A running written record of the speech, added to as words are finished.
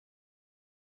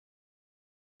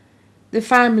The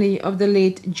family of the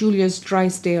late Julius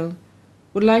Drysdale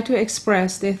would like to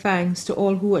express their thanks to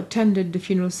all who attended the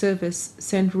funeral service,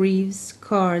 sent wreaths,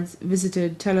 cards,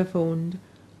 visited, telephoned,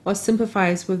 or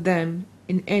sympathized with them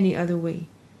in any other way.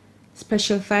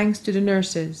 Special thanks to the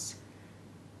nurses,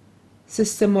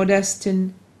 Sister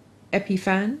Modestine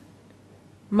Epiphan,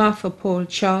 Martha Paul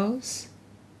Charles,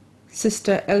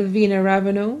 Sister Elvina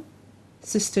Ravenel,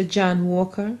 Sister Jan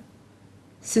Walker,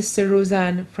 Sister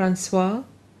Roseanne Francois,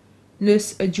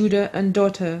 Nurse Ajuda and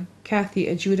daughter Kathy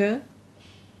Ajuda,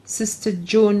 Sister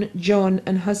Joan John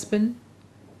and husband,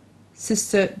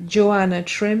 Sister Joanna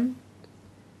Trim,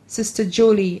 Sister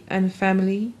Jolie and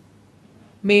family,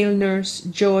 male nurse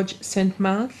George St.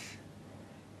 Marth,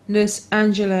 Nurse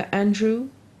Angela Andrew,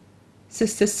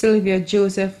 Sister Sylvia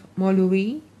Joseph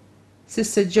Molui,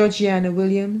 Sister Georgiana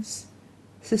Williams,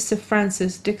 Sister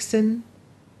Frances Dixon,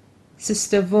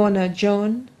 Sister Vona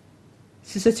John,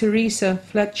 Sister Teresa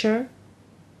Fletcher,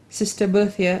 Sister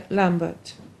Berthia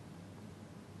Lambert.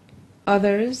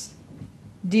 Others: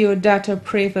 Deodata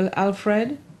Prevel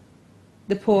Alfred,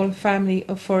 the Paul family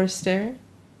of Forrester,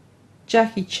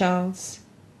 Jackie Charles,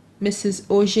 Mrs.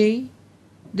 Auger,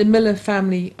 the Miller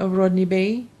family of Rodney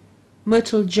Bay,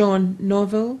 Myrtle John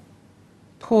Norville,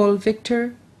 Paul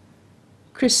Victor,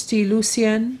 Christy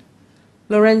Lucian,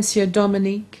 Laurencia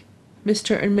Dominique,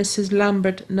 Mr. and Mrs.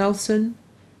 Lambert Nelson,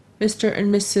 Mr.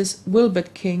 and Mrs.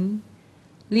 Wilbert King,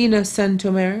 Lena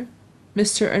Santomer,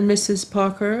 Mr. and Mrs.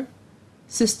 Parker,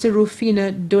 Sister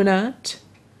Rufina Donat,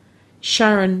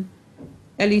 Sharon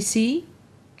Elise,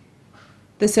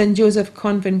 the St. Joseph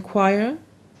Convent Choir,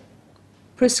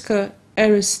 Prisca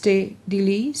Ariste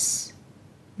Delise,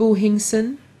 Boo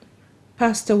Hingson,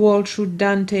 Pastor Waltrud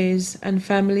Dantes and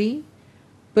family,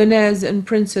 Bernays and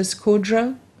Princess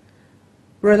Kodra,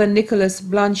 Brother Nicholas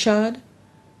Blanchard,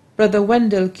 Brother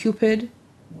Wendell Cupid,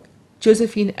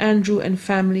 Josephine Andrew and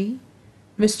family,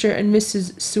 Mr. and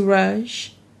Mrs.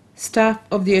 Suraj, staff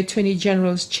of the Attorney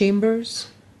General's Chambers,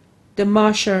 the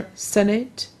Marsha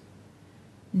Senate,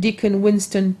 Deacon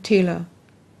Winston Taylor.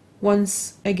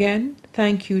 Once again,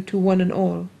 thank you to one and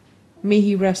all. May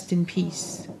he rest in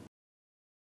peace.